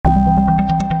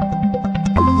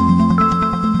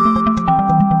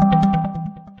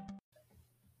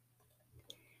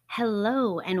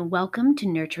Hello, and welcome to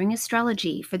Nurturing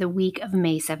Astrology for the week of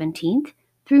May 17th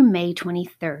through May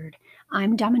 23rd.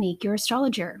 I'm Dominique, your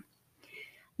astrologer.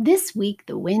 This week,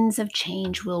 the winds of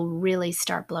change will really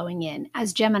start blowing in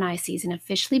as Gemini season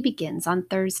officially begins on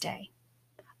Thursday.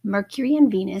 Mercury and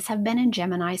Venus have been in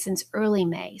Gemini since early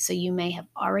May, so you may have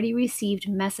already received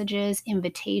messages,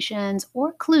 invitations,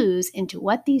 or clues into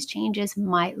what these changes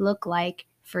might look like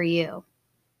for you.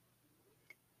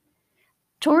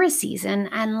 Taurus season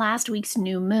and last week's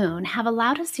new moon have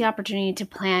allowed us the opportunity to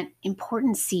plant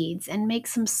important seeds and make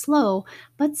some slow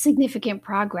but significant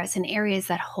progress in areas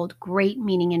that hold great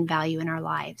meaning and value in our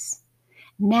lives.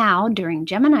 Now, during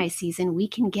Gemini season, we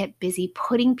can get busy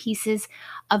putting pieces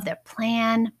of the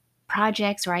plan,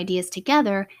 projects, or ideas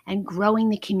together and growing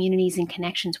the communities and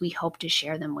connections we hope to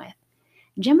share them with.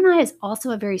 Gemini is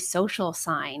also a very social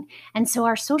sign, and so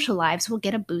our social lives will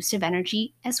get a boost of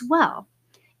energy as well.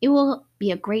 It will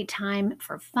be a great time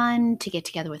for fun, to get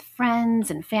together with friends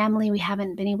and family we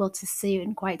haven't been able to see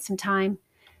in quite some time,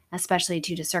 especially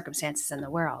due to circumstances in the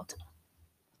world.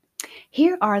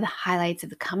 Here are the highlights of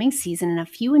the coming season and a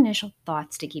few initial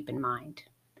thoughts to keep in mind.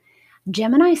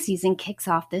 Gemini season kicks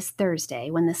off this Thursday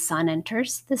when the Sun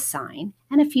enters the sign,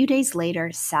 and a few days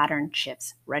later, Saturn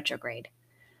shifts retrograde.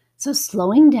 So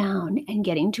slowing down and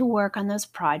getting to work on those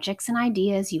projects and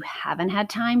ideas you haven't had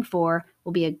time for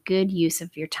will be a good use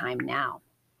of your time now.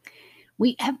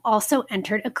 We have also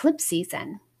entered eclipse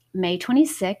season. May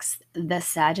 26th, the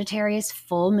Sagittarius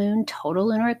full moon total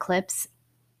lunar eclipse,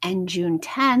 and June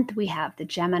 10th, we have the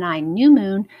Gemini new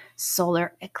moon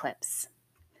solar eclipse.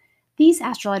 These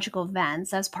astrological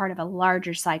events, as part of a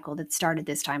larger cycle that started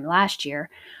this time last year,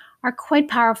 are quite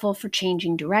powerful for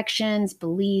changing directions,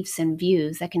 beliefs, and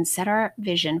views that can set our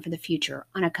vision for the future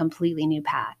on a completely new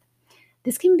path.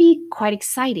 This can be quite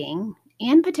exciting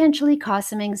and potentially cause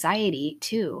some anxiety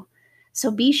too.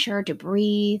 So be sure to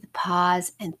breathe,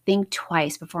 pause, and think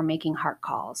twice before making heart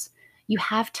calls. You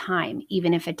have time,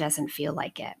 even if it doesn't feel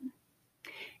like it.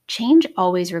 Change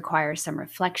always requires some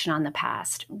reflection on the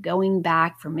past, going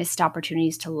back for missed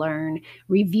opportunities to learn,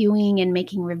 reviewing and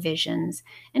making revisions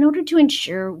in order to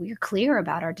ensure we're clear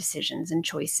about our decisions and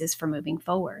choices for moving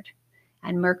forward.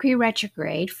 And Mercury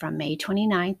retrograde from May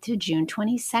 29th to June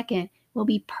 22nd will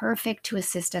be perfect to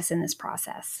assist us in this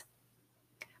process.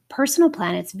 Personal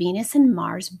planets Venus and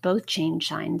Mars both change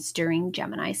signs during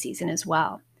Gemini season as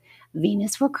well.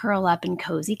 Venus will curl up in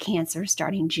cozy Cancer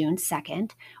starting June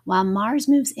 2nd, while Mars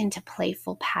moves into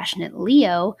playful, passionate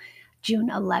Leo June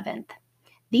 11th.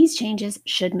 These changes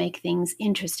should make things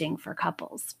interesting for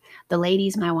couples. The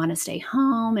ladies might want to stay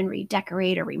home and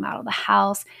redecorate or remodel the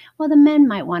house, while the men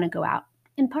might want to go out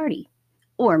and party.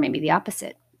 Or maybe the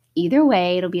opposite. Either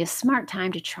way, it'll be a smart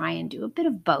time to try and do a bit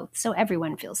of both so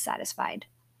everyone feels satisfied.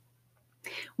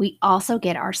 We also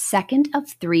get our second of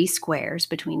 3 squares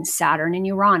between Saturn and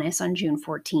Uranus on June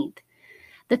 14th.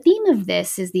 The theme of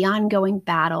this is the ongoing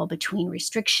battle between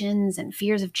restrictions and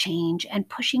fears of change and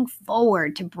pushing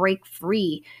forward to break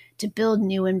free to build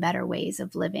new and better ways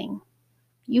of living.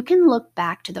 You can look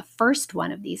back to the first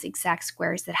one of these exact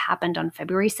squares that happened on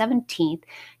February 17th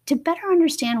to better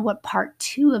understand what part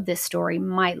 2 of this story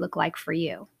might look like for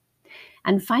you.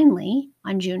 And finally,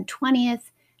 on June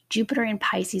 20th, Jupiter in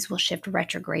Pisces will shift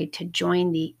retrograde to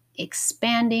join the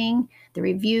expanding, the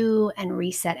review, and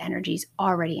reset energies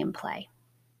already in play.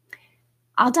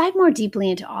 I'll dive more deeply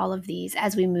into all of these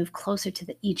as we move closer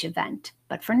to each event,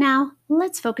 but for now,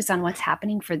 let's focus on what's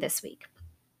happening for this week.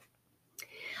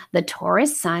 The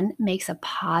Taurus Sun makes a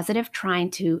positive trine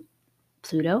to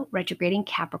Pluto retrograding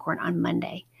Capricorn on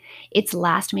Monday, its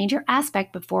last major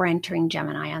aspect before entering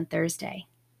Gemini on Thursday.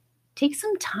 Take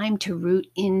some time to root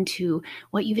into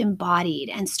what you've embodied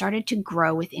and started to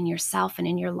grow within yourself and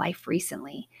in your life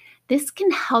recently. This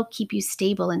can help keep you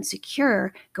stable and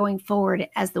secure going forward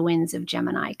as the winds of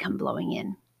Gemini come blowing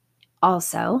in.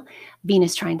 Also,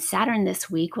 Venus trine Saturn this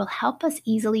week will help us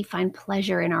easily find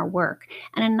pleasure in our work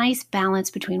and a nice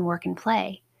balance between work and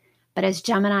play. But as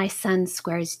Gemini Sun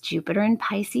squares Jupiter in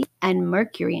Pisces and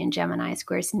Mercury in Gemini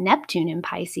squares Neptune in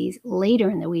Pisces later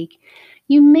in the week,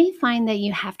 you may find that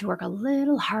you have to work a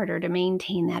little harder to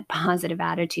maintain that positive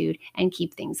attitude and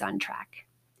keep things on track.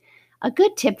 A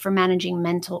good tip for managing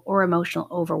mental or emotional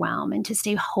overwhelm and to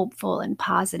stay hopeful and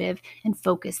positive and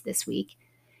focused this week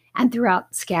and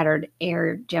throughout scattered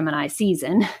air Gemini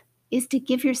season is to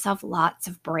give yourself lots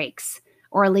of breaks,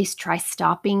 or at least try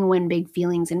stopping when big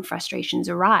feelings and frustrations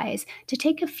arise to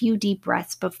take a few deep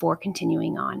breaths before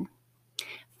continuing on.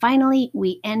 Finally,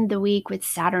 we end the week with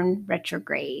Saturn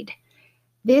retrograde.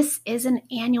 This is an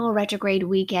annual retrograde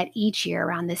we get each year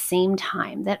around the same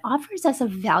time that offers us a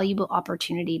valuable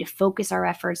opportunity to focus our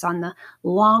efforts on the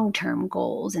long term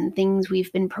goals and things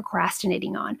we've been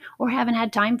procrastinating on or haven't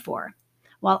had time for,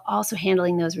 while also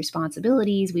handling those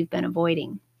responsibilities we've been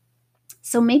avoiding.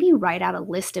 So maybe write out a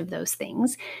list of those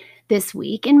things this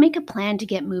week and make a plan to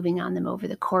get moving on them over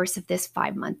the course of this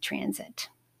 5-month transit.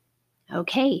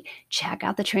 Okay, check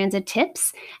out the transit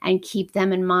tips and keep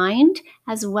them in mind,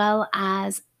 as well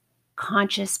as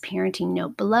conscious parenting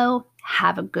note below.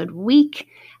 Have a good week.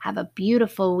 Have a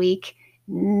beautiful week.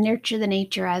 Nurture the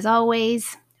nature as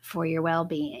always for your well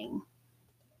being.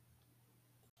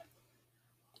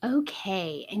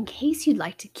 Okay, in case you'd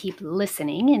like to keep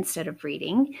listening instead of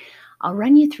reading, I'll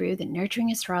run you through the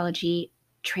Nurturing Astrology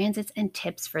transits and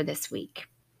tips for this week.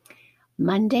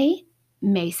 Monday,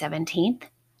 May 17th,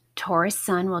 Taurus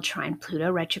Sun will trine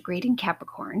Pluto retrograde in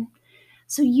Capricorn,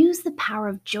 so use the power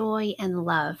of joy and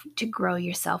love to grow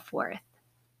your self-worth.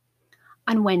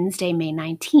 On Wednesday, May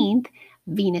 19th,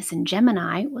 Venus in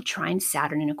Gemini will trine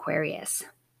Saturn in Aquarius.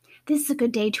 This is a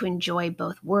good day to enjoy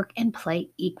both work and play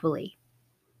equally.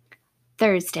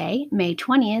 Thursday, May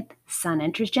 20th, Sun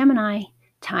enters Gemini.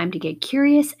 Time to get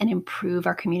curious and improve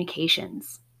our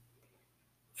communications.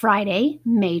 Friday,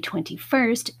 May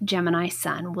 21st, Gemini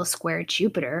Sun will square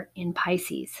Jupiter in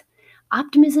Pisces.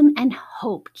 Optimism and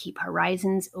hope keep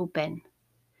horizons open.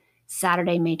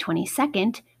 Saturday, May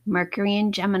 22nd, Mercury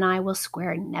in Gemini will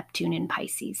square Neptune in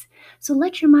Pisces. So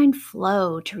let your mind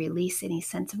flow to release any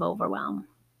sense of overwhelm.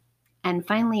 And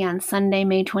finally, on Sunday,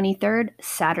 May 23rd,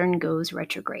 Saturn goes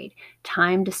retrograde.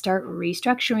 Time to start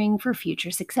restructuring for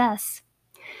future success.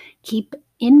 Keep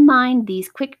in mind these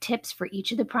quick tips for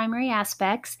each of the primary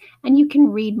aspects, and you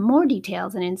can read more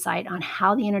details and insight on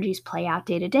how the energies play out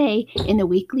day to day in the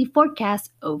weekly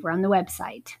forecast over on the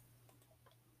website.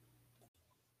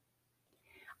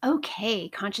 Okay,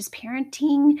 conscious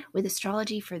parenting with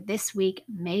astrology for this week,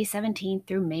 May 17th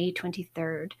through May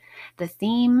 23rd. The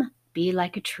theme, Be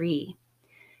Like a Tree.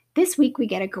 This week, we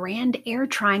get a grand air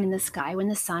trine in the sky when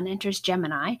the sun enters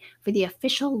Gemini for the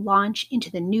official launch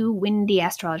into the new windy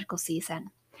astrological season.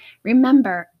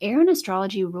 Remember, air in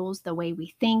astrology rules the way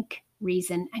we think,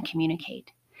 reason, and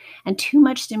communicate. And too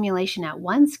much stimulation at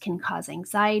once can cause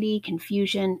anxiety,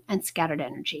 confusion, and scattered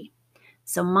energy.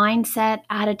 So mindset,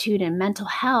 attitude, and mental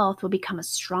health will become a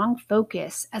strong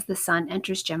focus as the sun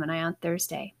enters Gemini on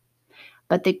Thursday.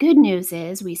 But the good news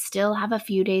is we still have a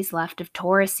few days left of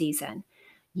Taurus season.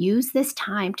 Use this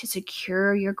time to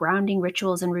secure your grounding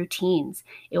rituals and routines.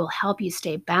 It will help you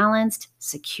stay balanced,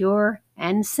 secure,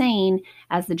 and sane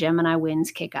as the Gemini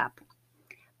winds kick up.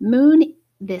 Moon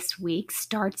this week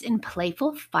starts in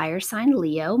playful fire sign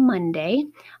Leo Monday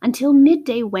until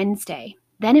midday Wednesday.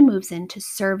 Then it moves into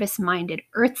service-minded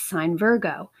earth sign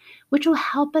Virgo, which will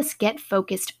help us get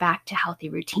focused back to healthy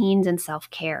routines and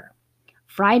self-care.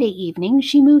 Friday evening,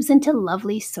 she moves into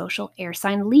lovely social air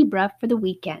sign Libra for the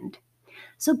weekend.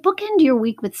 So bookend your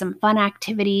week with some fun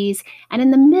activities, and in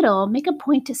the middle, make a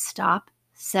point to stop,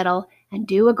 settle, and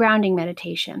do a grounding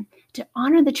meditation to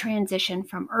honor the transition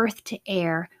from earth to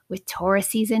air with Taurus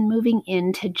season moving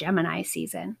into Gemini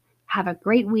season. Have a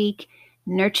great week.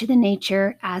 Nurture the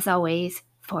nature, as always,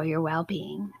 for your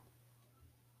well-being.